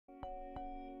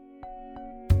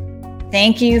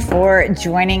Thank you for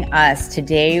joining us.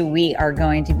 Today, we are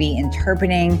going to be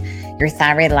interpreting your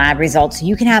thyroid lab results so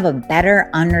you can have a better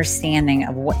understanding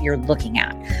of what you're looking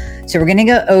at. So we're going to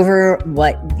go over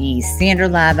what the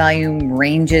standard lab value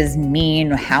ranges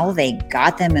mean, how they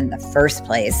got them in the first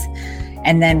place,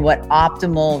 and then what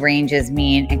optimal ranges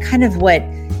mean and kind of what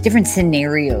different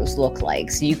scenarios look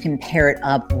like. So you can pair it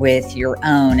up with your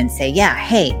own and say, yeah,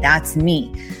 hey, that's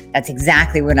me. That's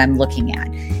exactly what I'm looking at.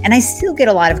 And I still get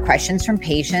a lot of questions from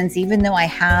patients, even though I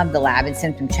have the lab and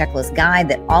symptom checklist guide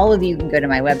that all of you can go to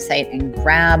my website and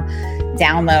grab,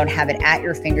 download, have it at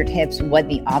your fingertips, what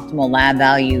the optimal lab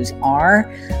values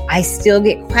are. I still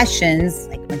get questions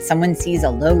like when someone sees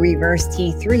a low reverse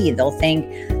T3, they'll think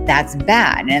that's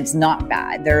bad, and it's not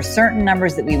bad. There are certain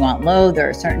numbers that we want low. There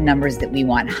are certain numbers that we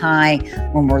want high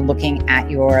when we're looking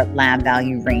at your lab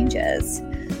value ranges.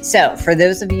 So for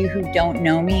those of you who don't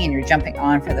know me and you're jumping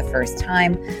on for the first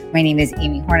time, my name is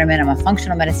Amy Horniman. I'm a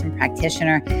functional medicine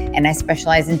practitioner, and I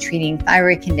specialize in treating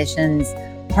thyroid conditions,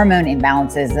 hormone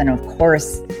imbalances, and of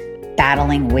course,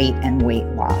 battling weight and weight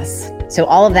loss. So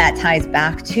all of that ties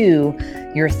back to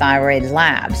your thyroid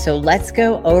lab. So let's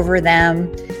go over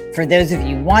them. For those of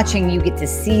you watching, you get to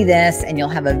see this and you'll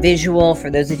have a visual. For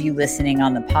those of you listening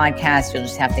on the podcast, you'll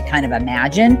just have to kind of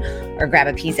imagine or grab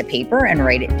a piece of paper and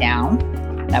write it down.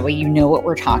 That way you know what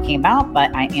we're talking about,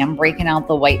 but I am breaking out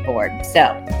the whiteboard.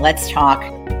 So let's talk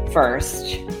first,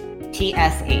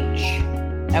 TSH.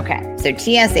 Okay, so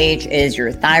TSH is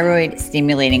your thyroid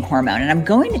stimulating hormone, and I'm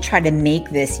going to try to make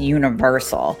this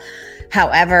universal.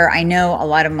 However, I know a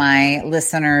lot of my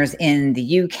listeners in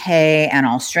the UK and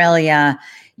Australia,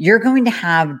 you're going to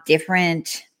have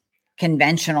different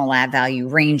conventional lab value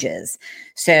ranges.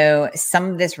 So some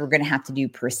of this we're going to have to do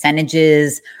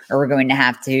percentages, or we're going to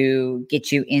have to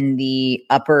get you in the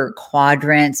upper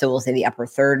quadrant. So we'll say the upper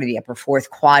third or the upper fourth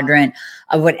quadrant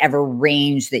of whatever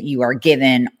range that you are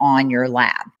given on your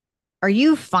lab. Are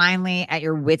you finally at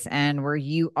your wit's end where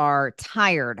you are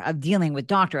tired of dealing with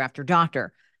doctor after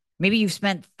doctor? Maybe you've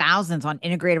spent thousands on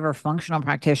integrative or functional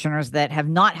practitioners that have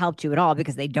not helped you at all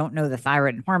because they don't know the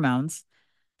thyroid and hormones.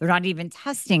 They're not even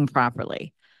testing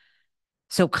properly.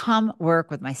 So come work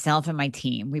with myself and my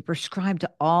team. We prescribe to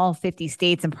all 50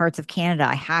 states and parts of Canada.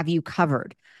 I have you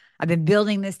covered. I've been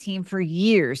building this team for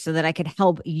years so that I could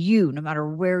help you no matter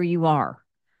where you are.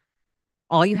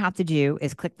 All you have to do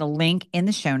is click the link in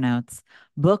the show notes,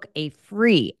 book a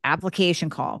free application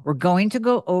call. We're going to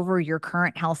go over your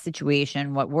current health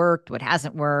situation, what worked, what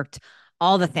hasn't worked,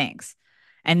 all the things.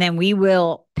 And then we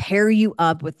will pair you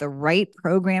up with the right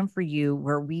program for you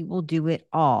where we will do it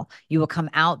all. You will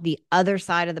come out the other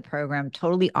side of the program,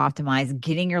 totally optimized,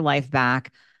 getting your life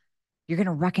back. You're going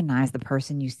to recognize the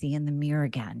person you see in the mirror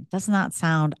again. Doesn't that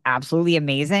sound absolutely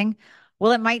amazing?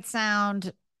 Well, it might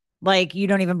sound like you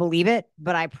don't even believe it,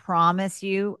 but I promise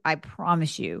you,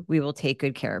 we will take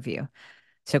good care of you.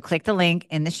 So click the link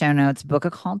in the show notes, book a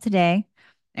call today,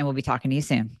 and we'll be talking to you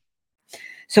soon.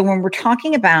 So when we're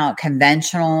talking about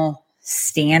conventional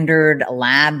standard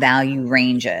lab value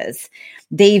ranges,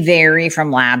 they vary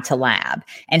from lab to lab.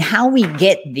 And how we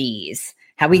get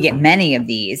many of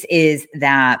these is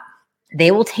that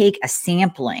they will take a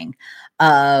sampling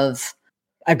of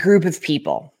a group of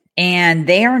people, and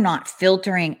they are not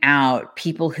filtering out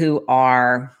people who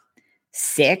are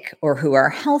sick or who are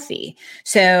healthy.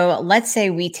 So let's say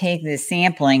we take this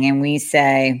sampling and we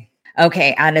say,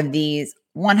 okay, out of these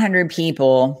 100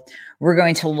 people, we're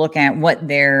going to look at what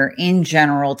their in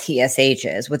general TSH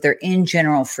is, what their in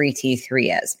general free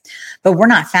T3 is. But we're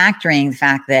not factoring the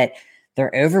fact that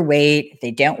they're overweight,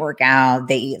 they don't work out,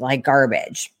 they eat like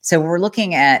garbage. So we're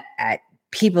looking at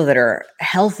people that are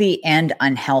healthy and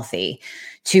unhealthy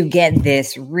to get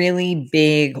this really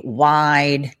big,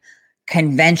 wide,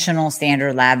 conventional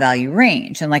standard lab value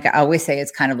range. And like I always say,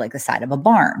 it's kind of like the side of a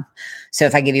barn. So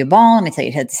if I give you a ball and I tell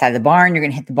you to hit the side of the barn, you're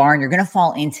going to hit the barn, you're going to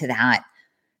fall into that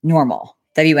normal,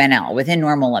 WNL, within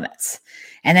normal limits.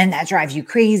 And then that drives you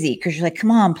crazy because you're like,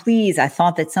 come on, please. I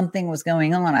thought that something was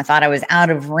going on. I thought I was out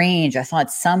of range. I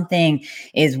thought something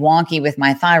is wonky with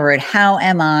my thyroid. How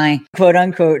am I, quote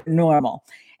unquote, normal?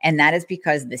 And that is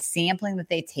because the sampling that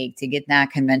they take to get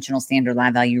that conventional standard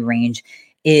lab value range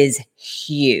is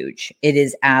huge. It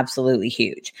is absolutely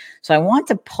huge. So I want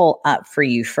to pull up for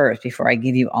you first before I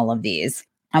give you all of these.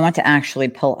 I want to actually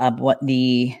pull up what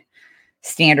the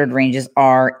standard ranges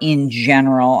are in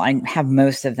general. I have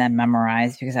most of them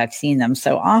memorized because I've seen them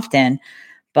so often.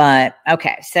 But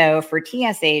okay, so for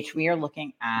TSH, we are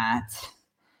looking at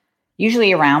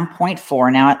usually around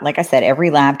 0.4. Now, like I said, every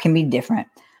lab can be different,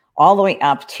 all the way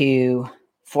up to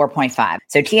 4.5.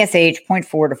 So TSH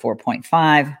 0.4 to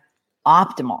 4.5,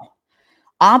 optimal.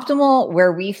 Optimal,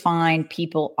 where we find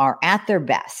people are at their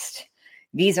best.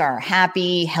 These are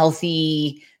happy,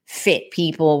 healthy, fit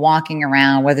people walking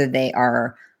around, whether they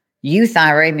are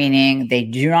euthyroid, meaning they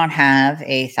do not have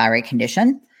a thyroid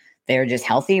condition. They're just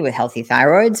healthy with healthy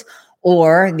thyroids.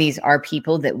 Or these are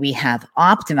people that we have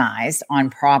optimized on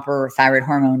proper thyroid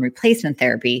hormone replacement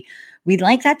therapy. We'd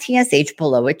like that TSH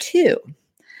below a 2.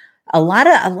 A lot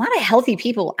of healthy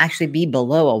people actually be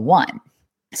below a 1.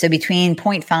 So between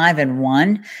 0.5 and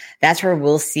 1, that's where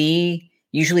we'll see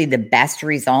usually the best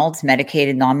results,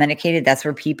 medicated, non-medicated. That's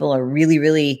where people are really,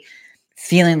 really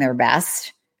feeling their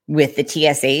best with the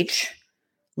TSH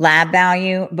lab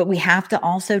value. But we have to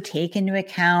also take into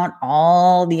account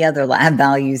all the other lab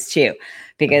values too,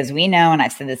 because we know, and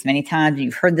I've said this many times,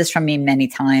 you've heard this from me many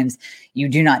times, you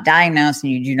do not diagnose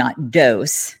and you do not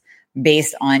dose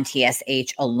based on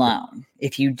TSH alone.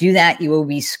 If you do that, you will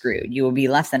be screwed. You will be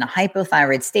left in a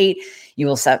hypothyroid state. You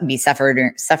will be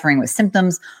suffering with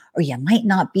symptoms, or you might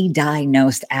not be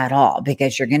diagnosed at all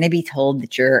because you're going to be told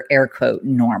that you're air quote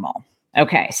normal.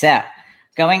 Okay, so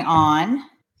going on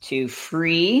to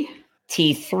free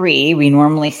T3, we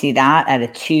normally see that at a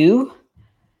 2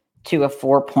 to a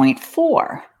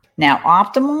 4.4. Now,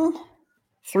 optimal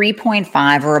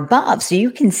 3.5 or above. So you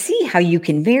can see how you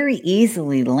can very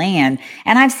easily land.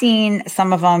 And I've seen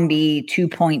some of them be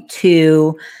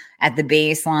 2.2 at the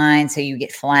baseline. So you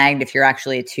get flagged if you're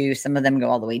actually a 2. Some of them go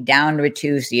all the way down to a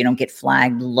 2. So you don't get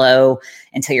flagged low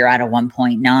until you're at a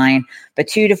 1.9. But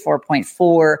 2 to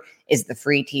 4.4 is the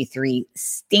free T3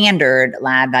 standard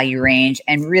lab value range.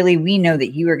 And really, we know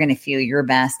that you are going to feel your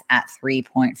best at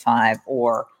 3.5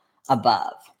 or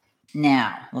above.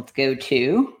 Now, let's go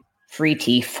to free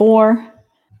T4,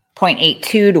 0.82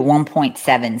 to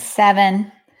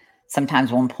 1.77,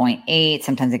 sometimes 1.8,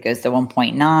 sometimes it goes to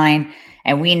 1.9.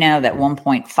 And we know that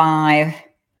 1.5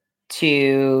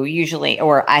 to usually,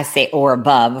 or I say or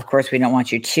above, of course, we don't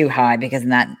want you too high because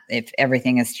if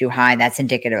everything is too high, that's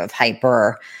indicative of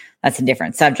hyper. That's a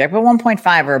different subject, but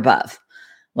 1.5 or above,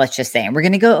 let's just say. And we're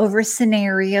going to go over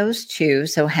scenarios too.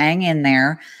 So hang in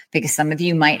there because some of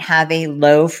you might have a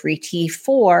low free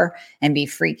T4 and be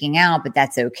freaking out, but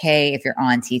that's okay. If you're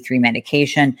on T3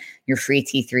 medication, your free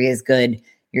T3 is good.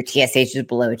 Your TSH is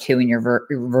below 2 and your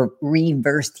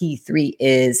reverse T3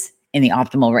 is in the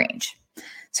optimal range.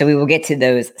 So we will get to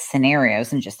those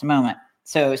scenarios in just a moment.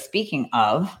 So speaking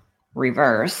of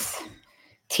reverse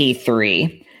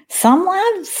T3, some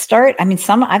labs start,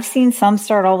 I've seen some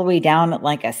start all the way down at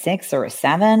like a 6 or a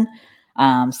 7.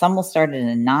 Some will start at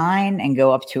a 9 and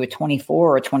go up to a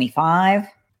 24 or a 25.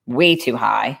 Way too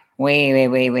high.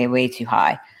 Way too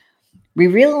high. We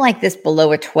really like this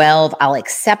below a 12. I'll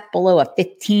accept below a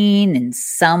 15 in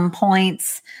some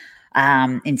points,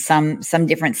 in some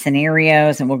different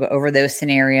scenarios. And we'll go over those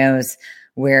scenarios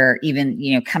where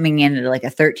even, coming in at like a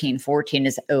 13, 14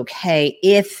 is okay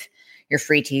if your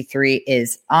free T3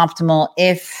 is optimal,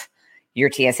 if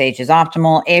your TSH is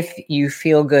optimal, if you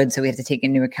feel good. So we have to take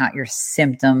into account your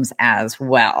symptoms as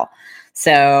well.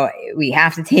 So we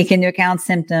have to take into account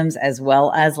symptoms as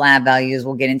well as lab values.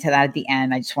 We'll get into that at the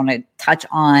end. I just want to touch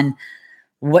on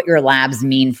what your labs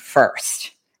mean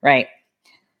first, right?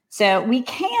 So we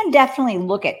can definitely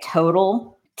look at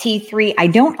total T3. I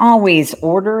don't always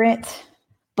order it,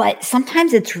 but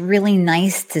sometimes it's really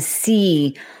nice to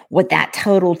see what that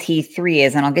total T3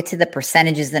 is. And I'll get to the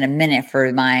percentages in a minute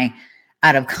for my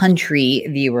out-of-country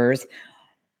viewers.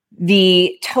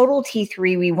 The total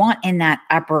T3 we want in that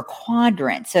upper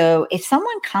quadrant. So if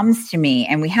someone comes to me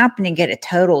and we happen to get a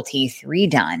total T3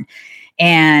 done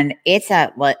and it's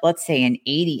at, let's say, an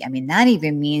 80, that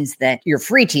even means that your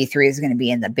free T3 is going to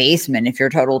be in the basement if your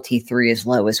total T3 is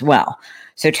low as well.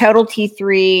 So total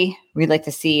T3, we'd like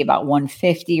to see about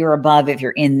 150 or above if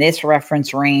you're in this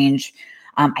reference range.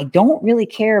 I don't really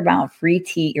care about free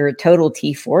T or total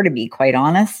T4, to be quite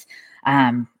honest.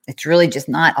 It's really just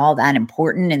not all that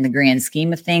important in the grand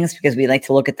scheme of things because we like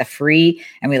to look at the free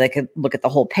and we like to look at the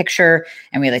whole picture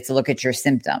and we like to look at your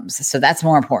symptoms. So that's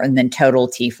more important than total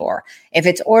T4. If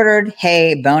it's ordered,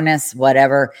 hey, bonus,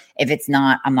 whatever. If it's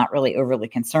not, I'm not really overly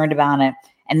concerned about it.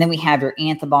 And then we have your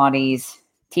antibodies,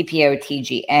 TPO,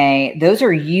 TGA. Those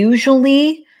are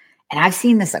usually, and I've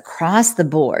seen this across the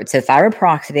board. So thyroid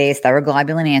peroxidase,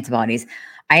 thyroglobulin antibodies,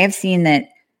 I have seen that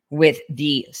with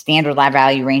the standard lab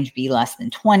value range be less than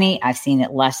 20. I've seen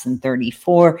it less than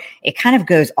 34. It kind of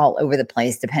goes all over the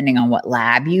place depending on what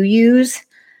lab you use.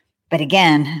 But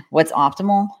again, what's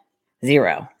optimal?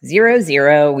 0. 0,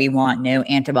 0. We want no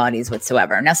antibodies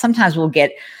whatsoever. Now, sometimes we'll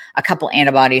get a couple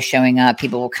antibodies showing up.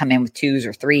 People will come in with 2s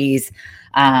or 3s.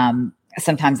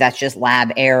 Sometimes that's just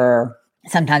lab error.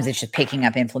 Sometimes it's just picking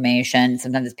up inflammation.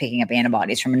 Sometimes it's picking up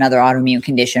antibodies from another autoimmune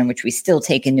condition, which we still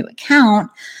take into account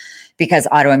because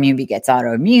autoimmune begets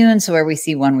autoimmune. So where we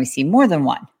see one, we see more than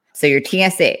one. So your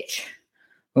TSH,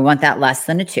 we want that less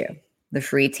than a 2. The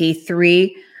free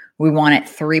T3, we want it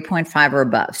 3.5 or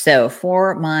above. So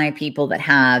for my people that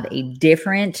have a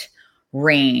different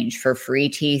range for free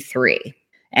T3,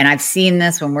 and I've seen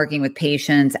this when working with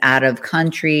patients out of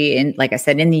country, in, like I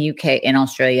said, in the UK, in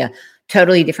Australia,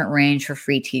 totally different range for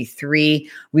free T3.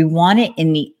 We want it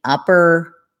in the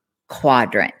upper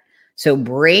quadrant. So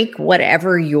break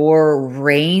whatever your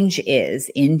range is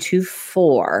into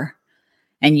 4,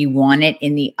 and you want it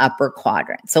in the upper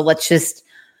quadrant. So let's just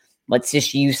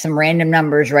use some random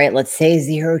numbers, right? Let's say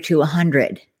 0 to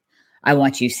 100. I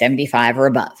want you 75 or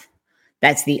above.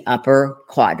 That's the upper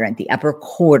quadrant, the upper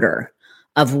quarter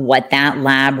of what that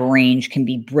lab range can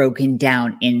be broken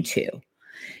down into.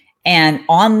 And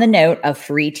on the note of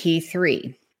free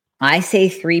T3, I say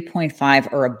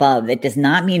 3.5 or above. That does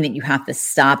not mean that you have to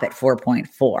stop at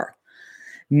 4.4.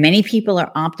 Many people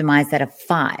are optimized at a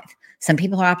 5. Some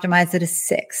people are optimized at a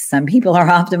 6. Some people are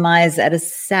optimized at a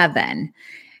 7.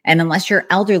 And unless you're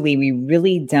elderly, we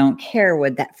really don't care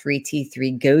what that free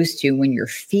T3 goes to when you're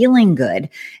feeling good.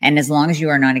 And as long as you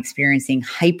are not experiencing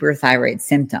hyperthyroid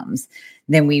symptoms,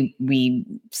 then we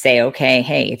say, okay,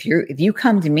 hey, if you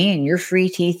come to me and your free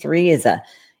T3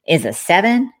 is a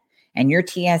 7 and your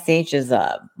TSH is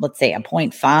let's say a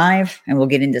 0.5, and we'll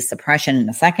get into suppression in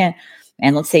a second.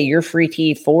 And let's say your free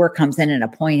T4 comes in at a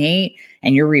 0.8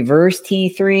 and your reverse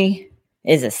T3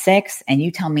 is a 6, and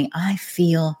you tell me I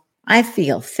feel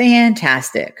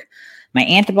fantastic. My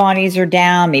antibodies are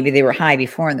down. Maybe they were high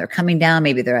before and they're coming down.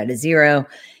 Maybe they're at a 0.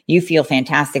 You feel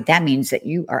fantastic. That means that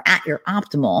you are at your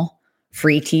optimal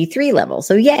free T3 level.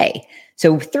 So yay.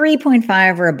 So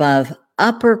 3.5 or above,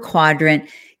 upper quadrant.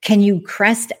 Can you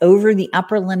crest over the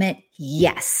upper limit?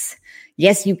 Yes.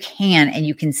 Yes, you can. And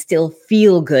you can still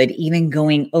feel good even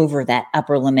going over that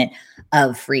upper limit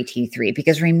of free T3.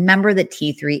 Because remember that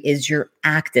T3 is your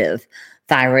active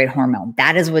thyroid hormone.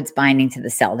 That is what's binding to the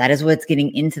cell. That is what's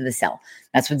getting into the cell.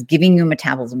 That's what's giving you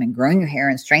metabolism and growing your hair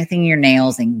and strengthening your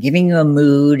nails and giving you a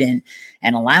mood and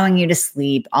allowing you to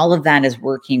sleep. All of that is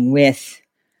working with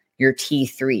your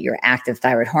T3, your active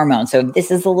thyroid hormone. So if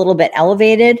this is a little bit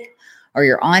elevated or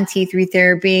you're on T3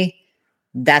 therapy,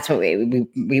 that's what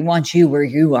we want you where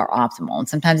you are optimal. And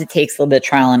sometimes it takes a little bit of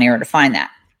trial and error to find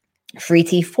that. Free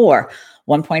T4,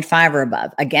 1.5 or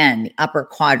above. Again, the upper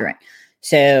quadrant.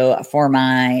 So for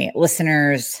my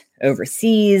listeners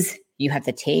overseas, you have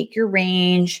to take your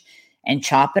range and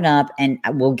chop it up. And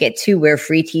we'll get to where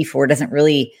free T4 doesn't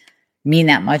really mean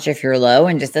that much if you're low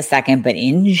in just a second. But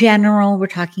in general, we're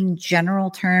talking general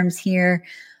terms here.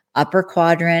 Upper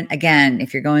quadrant, again,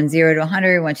 if you're going 0 to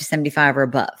 100, we want you 75 or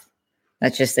above.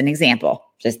 That's just an example,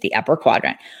 just the upper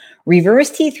quadrant.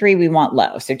 Reverse T3, we want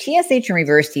low. So TSH and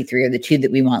reverse T3 are the two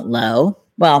that we want low.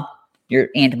 Well, your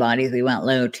antibodies, we want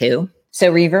low too. So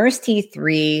reverse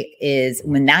T3 is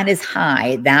when that is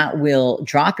high, that will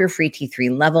drop your free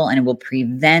T3 level and it will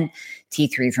prevent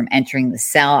T3 from entering the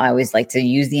cell. I always like to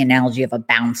use the analogy of a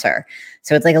bouncer.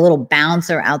 So it's like a little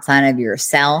bouncer outside of your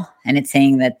cell, and it's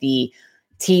saying that the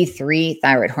T3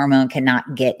 thyroid hormone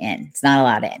cannot get in. It's not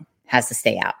allowed in, has to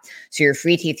stay out. So your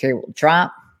free T3 will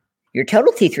drop. Your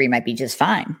total T3 might be just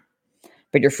fine,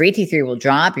 but your free T3 will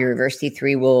drop. Your reverse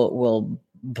T3 will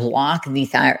block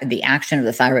the action of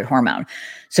the thyroid hormone.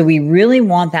 So we really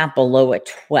want that below a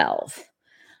 12.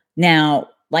 Now,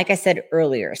 like I said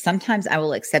earlier, sometimes I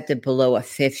will accept it below a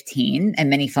 15, and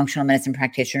many functional medicine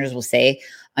practitioners will say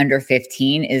under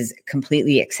 15 is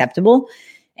completely acceptable.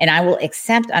 And I will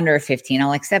accept under a 15.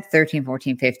 I'll accept 13,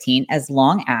 14, 15 as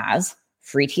long as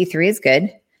free T3 is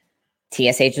good,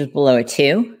 TSH is below a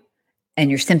 2, and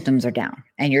your symptoms are down,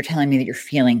 and you're telling me that you're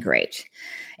feeling great.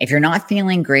 If you're not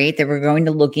feeling great, then we're going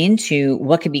to look into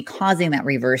what could be causing that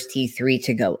reverse T3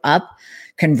 to go up.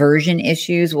 Conversion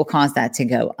issues will cause that to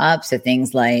go up. So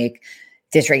things like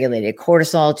dysregulated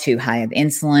cortisol, too high of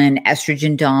insulin,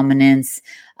 estrogen dominance,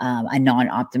 a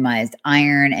non-optimized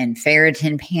iron and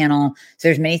ferritin panel. So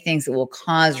there's many things that will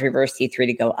cause reverse T3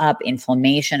 to go up.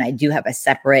 Inflammation. I do have a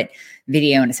separate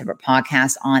video and a separate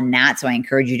podcast on that. So I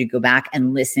encourage you to go back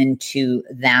and listen to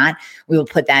that. We will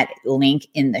put that link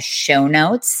in the show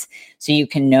notes so you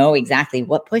can know exactly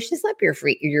what pushes up your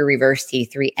reverse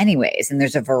T3 anyways. And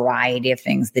there's a variety of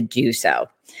things that do so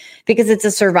because it's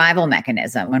a survival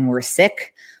mechanism. When we're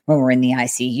sick, when we're in the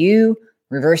ICU,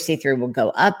 reverse T3 will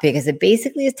go up because it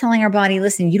basically is telling our body,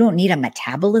 listen, you don't need a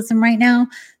metabolism right now.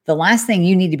 The last thing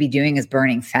you need to be doing is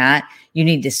burning fat. You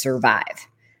need to survive.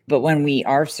 But when we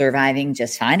are surviving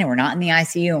just fine and we're not in the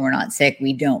ICU and we're not sick,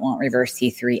 we don't want reverse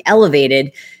T3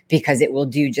 elevated because it will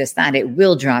do just that. It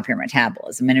will drop your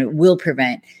metabolism and it will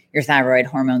prevent your thyroid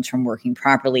hormones from working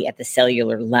properly at the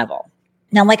cellular level.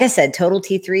 Now, like I said, total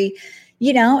T3,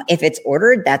 if it's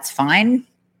ordered, that's fine.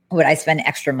 Would I spend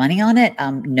extra money on it?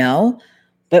 No,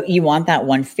 but you want that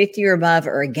 150 or above,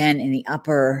 or again, in the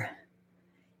upper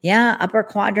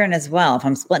quadrant as well. If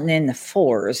I'm splitting in the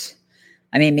fours,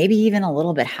 maybe even a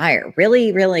little bit higher,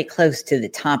 really, really close to the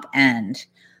top end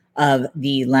of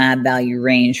the lab value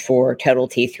range for total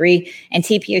T3 and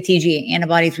TPO-TG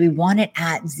antibodies. We want it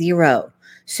at 0.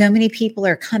 So many people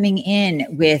are coming in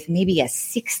with maybe a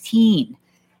 16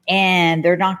 and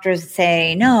their doctors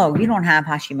say, no, you don't have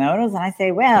Hashimoto's. And I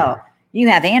say, well, you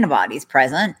have antibodies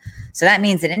present. So that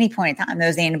means at any point in time,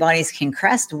 those antibodies can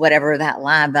crest whatever that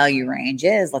lab value range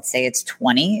is. Let's say it's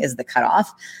 20 is the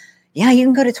cutoff. Yeah, you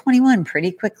can go to 21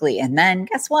 pretty quickly. And then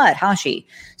guess what? Hashi.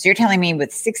 So you're telling me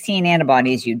with 16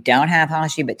 antibodies, you don't have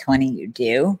Hashi, but 20 you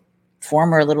do?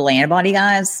 Former little antibody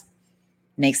guys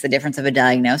makes the difference of a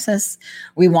diagnosis.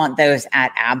 We want those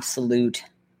at absolute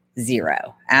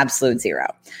 0.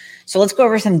 So let's go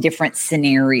over some different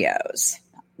scenarios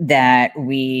that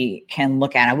we can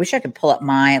look at. I wish I could pull up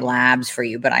my labs for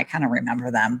you, but I kind of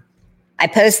remember them. I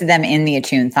posted them in the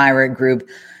Attuned Thyroid group.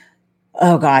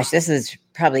 Oh gosh, this is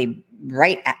probably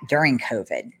during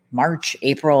COVID, March,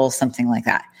 April, something like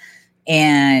that.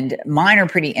 And mine are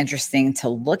pretty interesting to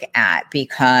look at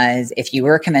because if you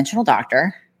were a conventional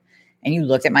doctor and you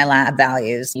looked at my lab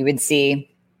values, you would see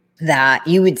that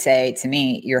you would say to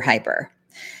me, you're hyper.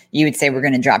 You would say, we're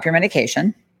going to drop your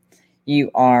medication.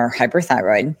 You are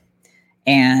hyperthyroid.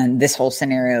 And this whole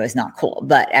scenario is not cool.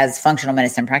 But as a functional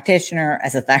medicine practitioner,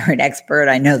 as a thyroid expert,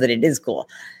 I know that it is cool.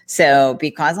 So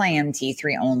because I am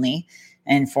T3 only,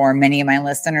 and for many of my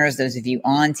listeners, those of you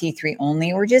on T3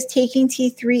 only, or just taking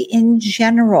T3 in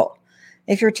general,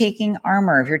 if you're taking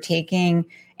Armor, if you're taking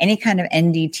any kind of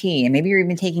NDT, and maybe you're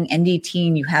even taking NDT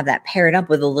and you have that paired up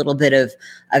with a little bit of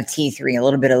T3, a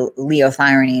little bit of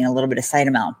liothyronine, a little bit of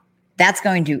cytomel, that's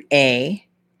going to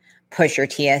push your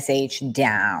TSH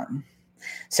down.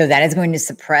 So that is going to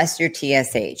suppress your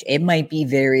TSH. It might be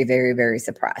very, very, very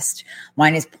suppressed.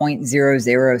 Mine is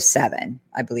 0.007,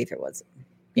 I believe it was.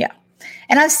 Yeah.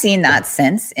 And I've seen that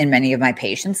since in many of my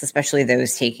patients, especially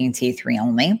those taking T3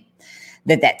 only,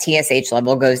 that TSH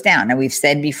level goes down. Now, we've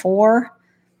said before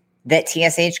that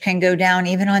TSH can go down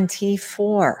even on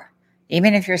T4.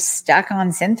 Even if you're stuck on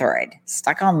Synthroid,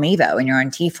 stuck on Levo, and you're on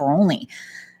T4 only,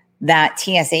 that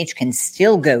TSH can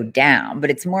still go down, but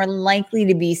it's more likely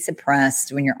to be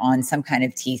suppressed when you're on some kind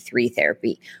of T3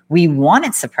 therapy. We want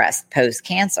it suppressed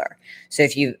post-cancer. So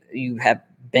if you have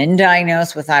been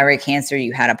diagnosed with thyroid cancer,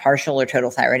 you had a partial or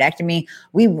total thyroidectomy,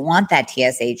 we want that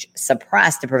TSH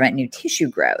suppressed to prevent new tissue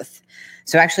growth.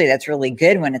 So actually that's really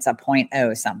good when it's a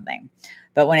 0.0 something.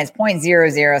 But when it's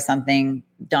 0.00 something,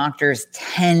 doctors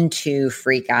tend to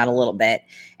freak out a little bit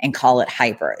and call it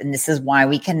hyper. And this is why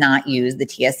we cannot use the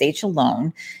TSH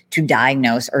alone to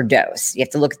diagnose or dose. You have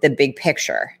to look at the big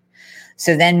picture.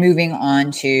 So then moving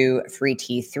on to free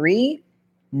T3,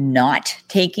 not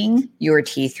taking your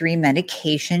T3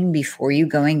 medication before you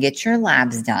go and get your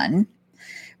labs done.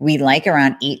 We like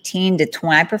around 18 to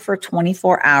 20, I prefer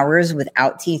 24 hours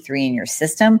without T3 in your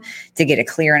system to get a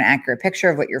clear and accurate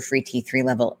picture of what your free T3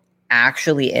 level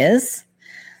actually is.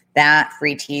 That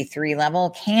free T3 level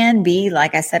can be,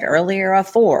 like I said earlier, a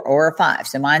 4 or a 5.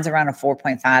 So mine's around a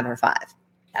 4.5 or 5.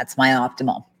 That's my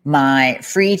optimal. My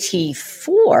free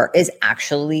T4 is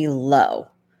actually low.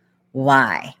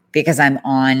 Why? Because I'm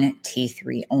on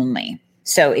T3 only.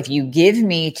 So if you give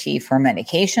me T4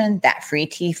 medication, that free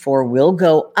T4 will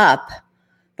go up,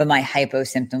 but my hypo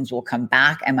symptoms will come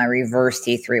back and my reverse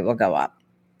T3 will go up.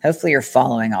 Hopefully you're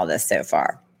following all this so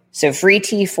far. So free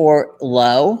T4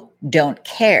 low, don't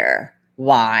care.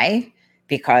 Why?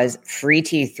 Because free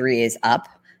T3 is up,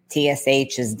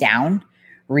 TSH is down.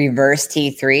 Reverse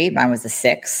T3, mine was a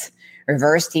 6.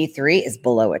 Reverse T3 is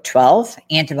below a 12.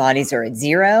 Antibodies are at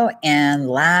 0. And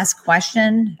last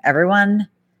question, everyone,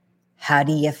 how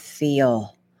do you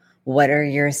feel? What are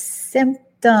your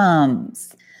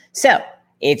symptoms? So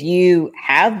if you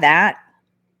have that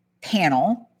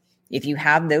panel, if you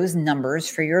have those numbers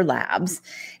for your labs,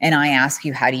 and I ask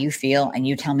you, how do you feel? And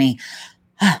you tell me,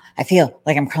 I feel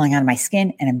like I'm crawling out of my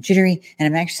skin and I'm jittery and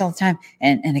I'm anxious all the time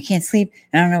and I can't sleep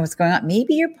and I don't know what's going on.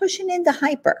 Maybe you're pushing into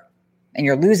hyper and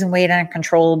you're losing weight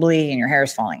uncontrollably and your hair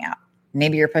is falling out.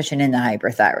 Maybe you're pushing into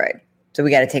hyperthyroid. So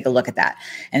we got to take a look at that.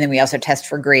 And then we also test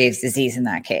for Graves' disease in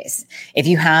that case. If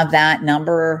you have that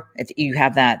number, if you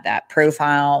have that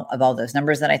profile of all those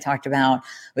numbers that I talked about,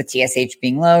 with TSH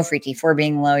being low, free T4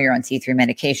 being low, you're on T3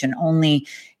 medication only,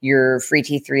 your free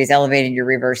T3 is elevated, your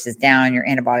reverse is down, your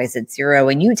antibodies at 0,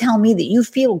 and you tell me that you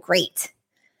feel great,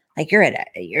 like you're at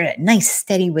a nice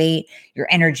steady weight, your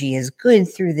energy is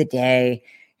good through the day,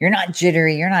 you're not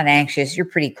jittery, you're not anxious, you're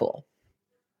pretty cool,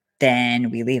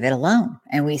 then we leave it alone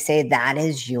and we say that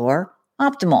is your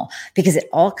optimal, because it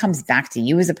all comes back to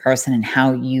you as a person and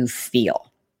how you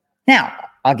feel. Now,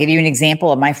 I'll give you an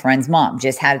example of my friend's mom.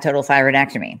 Just had a total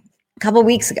thyroidectomy a couple of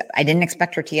weeks ago. I didn't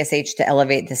expect her TSH to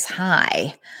elevate this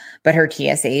high, but her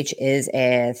TSH is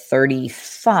a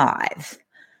 35.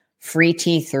 Free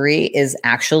T3 is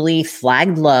actually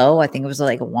flagged low. I think it was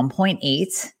like a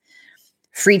 1.8.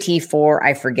 Free T4,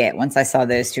 I forget. Once I saw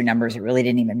those two numbers, it really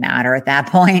didn't even matter at that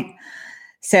point.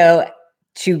 So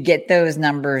to get those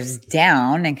numbers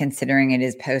down, and considering it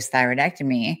is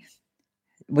post-thyroidectomy,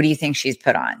 what do you think she's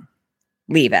put on?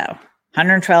 Levo.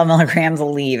 112 micrograms of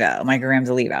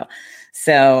Levo.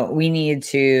 So we need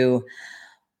to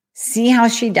see how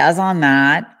she does on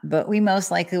that, but we most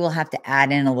likely will have to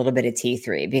add in a little bit of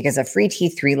T3, because a free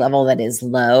T3 level that is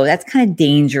low, that's kind of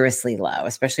dangerously low,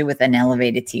 especially with an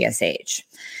elevated TSH.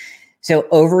 So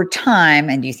over time,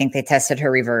 and do you think they tested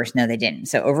her reverse? No, they didn't.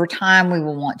 So over time, we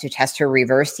will want to test her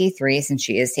reverse T3 since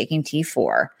she is taking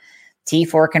T4.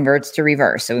 T4 converts to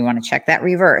reverse. So we want to check that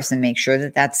reverse and make sure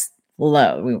that that's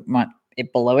low. We want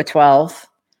it below a 12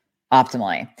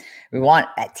 optimally. We want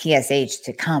that TSH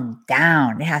to come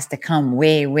down. It has to come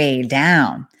way, way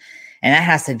down. And that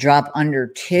has to drop under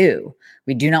 2.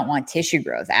 We do not want tissue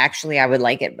growth. Actually, I would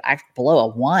like it below a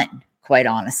 1, quite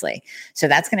honestly. So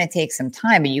that's going to take some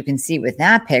time. But you can see with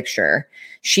that picture,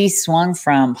 she swung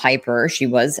from hyper. She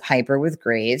was hyper with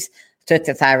Graves, took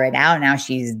the thyroid out. Now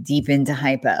she's deep into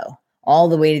hypo, all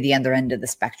the way to the other end of the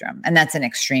spectrum. And that's an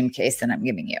extreme case that I'm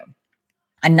giving you.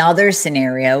 Another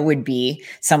scenario would be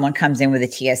someone comes in with a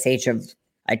TSH of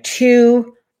a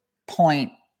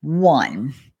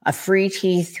 2.1, a free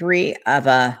T3 of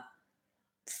a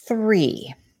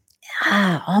 3.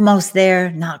 Almost there,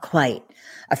 not quite.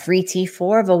 A free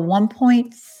T4 of a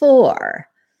 1.4.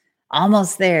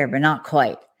 Almost there, but not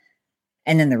quite.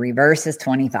 And then the reverse is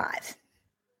 25.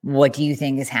 What do you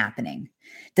think is happening?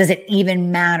 Does it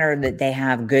even matter that they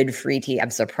have good free T?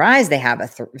 I'm surprised they have a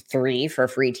 3 for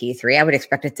free T3. I would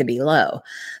expect it to be low,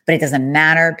 but it doesn't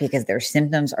matter because their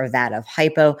symptoms are that of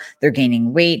hypo. They're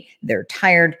gaining weight. They're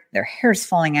tired. Their hair's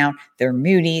falling out. They're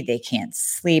moody. They can't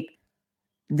sleep.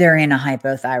 They're in a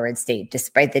hypothyroid state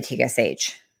despite the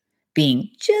TSH being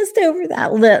just over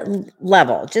that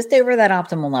level, just over that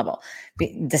optimal level,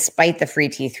 despite the free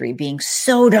T3 being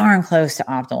so darn close to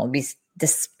optimal,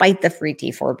 despite the free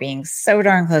T4 being so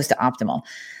darn close to optimal.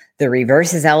 The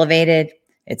reverse is elevated.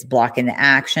 It's blocking the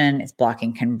action. It's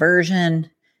blocking conversion.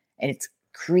 And it's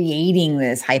creating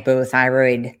this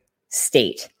hypothyroid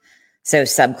state. So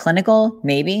subclinical,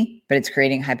 maybe, but it's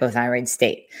creating hypothyroid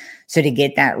state. So to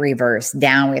get that reverse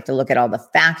down, we have to look at all the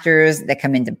factors that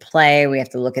come into play. We have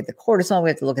to look at the cortisol. We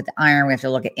have to look at the iron. We have to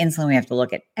look at insulin. We have to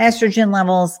look at estrogen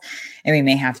levels. And we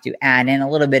may have to add in a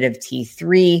little bit of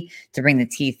T3 to bring the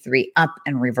T3 up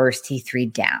and reverse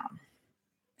T3 down.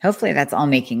 Hopefully that's all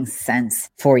making sense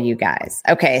for you guys.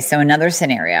 Okay, so another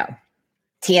scenario.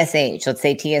 TSH. Let's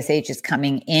say TSH is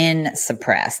coming in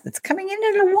suppressed. It's coming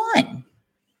in at a 1,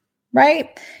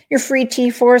 right? Your free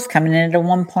T4 is coming in at a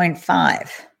 1.5.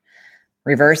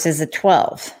 Reverse is a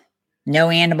 12. No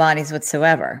antibodies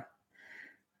whatsoever.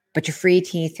 But your free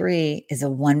T3 is a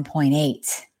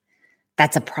 1.8.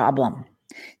 That's a problem.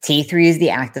 T3 is the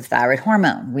active thyroid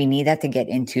hormone. We need that to get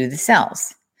into the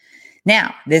cells.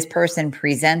 Now, this person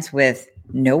presents with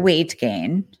no weight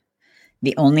gain.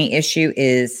 The only issue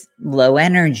is low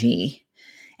energy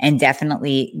and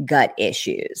definitely gut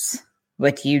issues.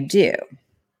 What do?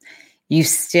 You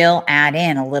still add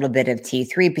in a little bit of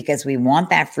T3 because we want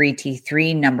that free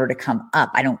T3 number to come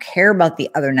up. I don't care about the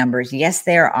other numbers. Yes,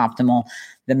 they are optimal.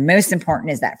 The most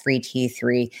important is that free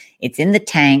T3. It's in the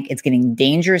tank. It's getting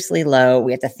dangerously low.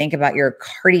 We have to think about your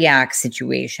cardiac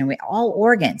situation. All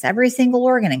organs, every single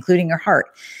organ, including your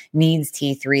heart, needs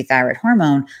T3 thyroid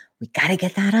hormone. We got to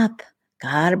get that up.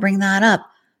 Got to bring that up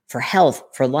for health,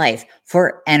 for life,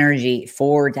 for energy,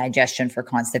 for digestion, for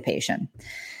constipation.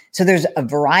 So there's a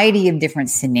variety of different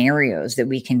scenarios that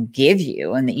we can give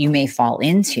you and that you may fall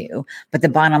into. But the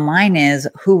bottom line is,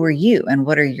 who are you and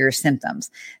what are your symptoms?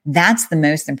 That's the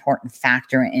most important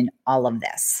factor in all of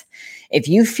this. If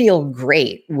you feel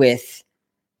great with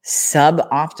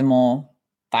suboptimal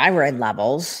thyroid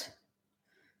levels,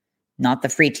 not the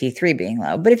free T3 being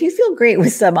low. But if you feel great with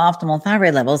suboptimal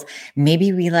thyroid levels,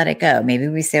 maybe we let it go. Maybe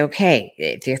we say, okay,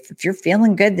 if you're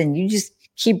feeling good, then you just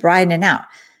keep riding it out.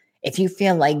 If you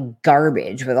feel like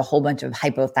garbage with a whole bunch of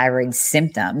hypothyroid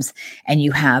symptoms and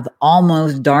you have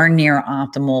almost darn near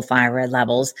optimal thyroid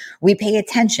levels, we pay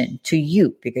attention to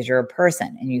you because you're a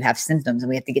person and you have symptoms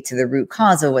and we have to get to the root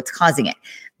cause of what's causing it.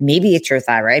 Maybe it's your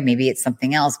thyroid, maybe it's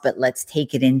something else, but let's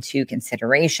take it into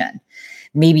consideration.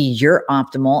 Maybe your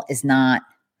optimal is not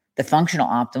the functional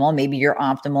optimal. Maybe your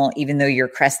optimal, even though you're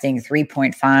cresting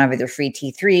 3.5 with your free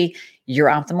T3, your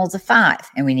optimal is a 5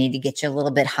 and we need to get you a little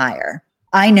bit higher.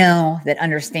 I know that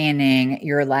understanding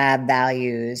your lab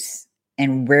values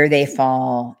and where they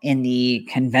fall in the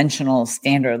conventional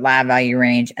standard lab value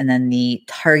range and then the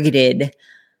targeted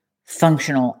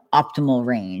functional optimal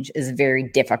range is very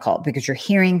difficult because you're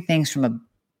hearing things from a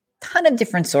ton of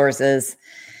different sources.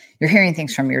 You're hearing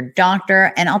things from your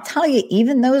doctor. And I'll tell you,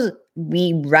 even those,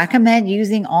 we recommend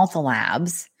using Alta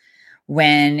Labs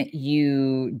when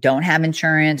you don't have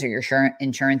insurance or your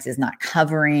insurance is not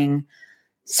covering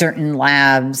certain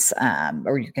labs,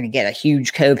 or you're going to get a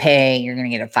huge copay, you're going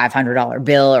to get a $500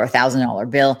 bill or $1,000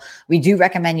 bill. We do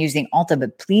recommend using Alta,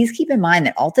 but please keep in mind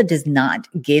that Alta does not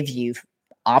give you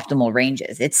optimal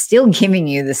ranges. It's still giving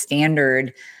you the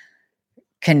standard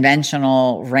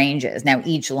conventional ranges. Now,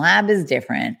 each lab is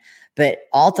different, but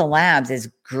Alta Labs, as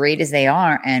great as they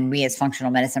are, and we as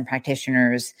functional medicine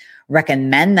practitioners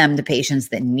recommend them to patients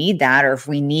that need that, or if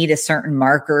we need a certain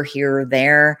marker here or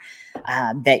there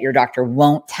that your doctor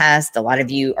won't test. A lot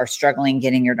of you are struggling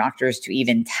getting your doctors to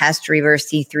even test reverse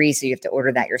T3, so you have to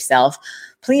order that yourself.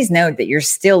 Please note that you're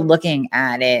still looking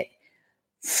at it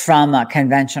from a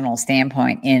conventional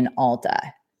standpoint in Alta,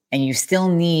 and you still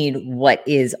need what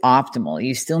is optimal.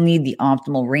 You still need the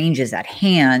optimal ranges at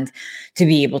hand to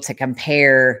be able to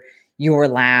compare your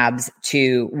labs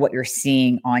to what you're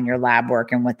seeing on your lab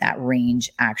work and what that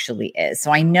range actually is.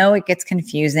 So I know it gets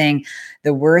confusing.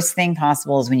 The worst thing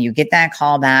possible is when you get that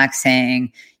call back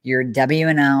saying your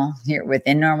W&L, you're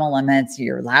within normal limits,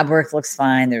 your lab work looks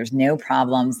fine, there's no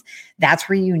problems. That's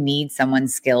where you need someone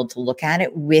skilled to look at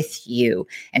it with you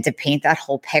and to paint that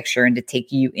whole picture and to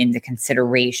take you into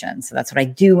consideration. So that's what I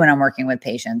do when I'm working with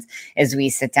patients, is we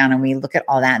sit down and we look at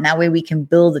all that. And that way we can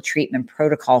build a treatment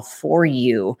protocol for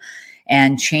you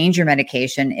and change your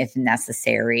medication if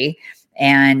necessary,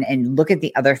 and look at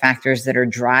the other factors that are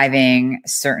driving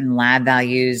certain lab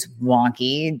values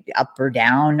wonky, up or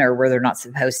down, or where they're not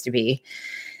supposed to be.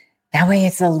 That way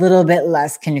it's a little bit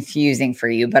less confusing for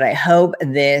you. But I hope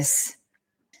this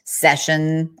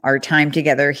session, our time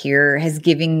together here, has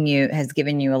given you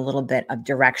a little bit of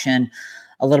direction,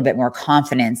 a little bit more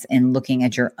confidence in looking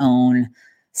at your own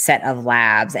set of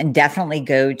labs. And definitely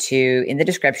go to, in the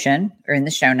description or in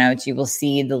the show notes, you will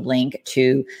see the link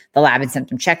to the lab and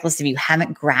symptom checklist. If you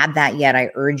haven't grabbed that yet,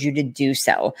 I urge you to do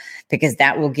so, because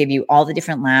that will give you all the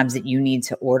different labs that you need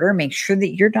to order. Make sure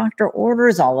that your doctor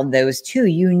orders all of those too.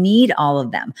 You need all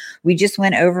of them. We just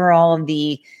went over all of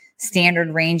the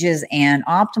standard ranges and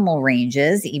optimal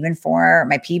ranges, even for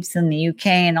my peeps in the UK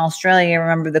and Australia.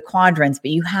 Remember the quadrants,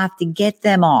 but you have to get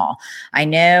them all. I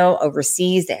know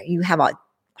overseas that you have a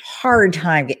hard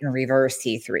time getting reverse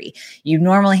T3. You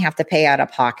normally have to pay out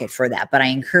of pocket for that, but I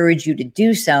encourage you to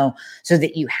do so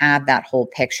that you have that whole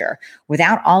picture.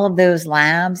 Without all of those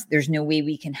labs, there's no way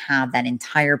we can have that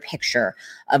entire picture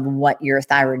of what your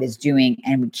thyroid is doing,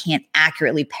 and we can't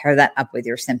accurately pair that up with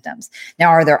your symptoms. Now,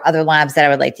 are there other labs that I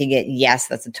would like to get? Yes,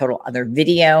 that's a total other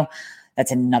video.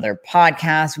 That's another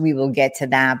podcast. We will get to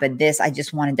that. But this, I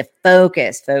just wanted to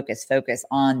focus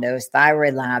on those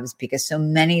thyroid labs, because so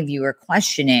many of you are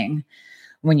questioning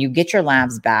when you get your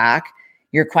labs back,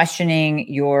 you're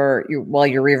questioning your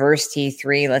reverse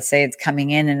T3. Let's say it's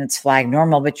coming in and it's flagged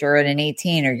normal, but you're at an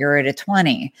 18 or you're at a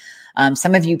 20.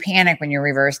 Some of you panic when your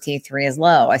reverse T3 is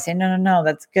low. I say, no,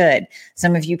 that's good.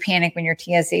 Some of you panic when your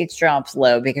TSH drops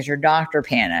low because your doctor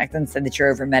panicked and said that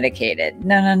you're over medicated.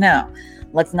 No.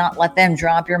 Let's not let them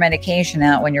drop your medication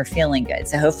out when you're feeling good.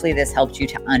 So hopefully this helped you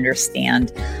to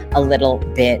understand a little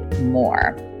bit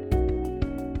more.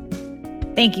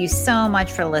 Thank you so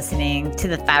much for listening to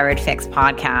the Thyroid Fix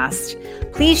podcast.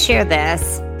 Please share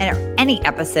this and any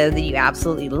episode that you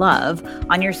absolutely love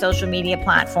on your social media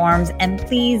platforms. And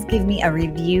please give me a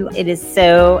review. It is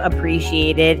so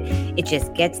appreciated. It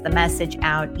just gets the message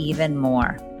out even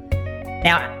more.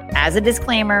 Now, as a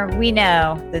disclaimer, we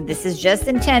know that this is just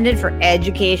intended for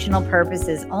educational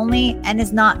purposes only and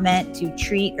is not meant to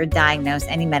treat or diagnose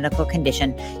any medical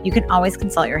condition. You can always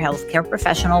consult your healthcare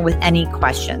professional with any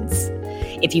questions.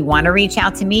 If you want to reach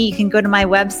out to me, you can go to my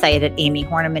website at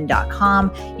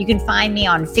amyhornaman.com. You can find me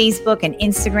on Facebook and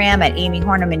Instagram at Amy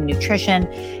Hornaman Nutrition.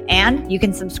 And you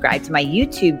can subscribe to my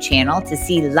YouTube channel to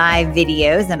see live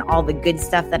videos and all the good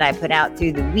stuff that I put out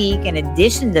through the week in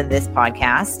addition to this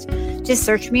podcast. Just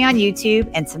search me on YouTube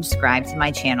and subscribe to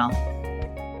my channel.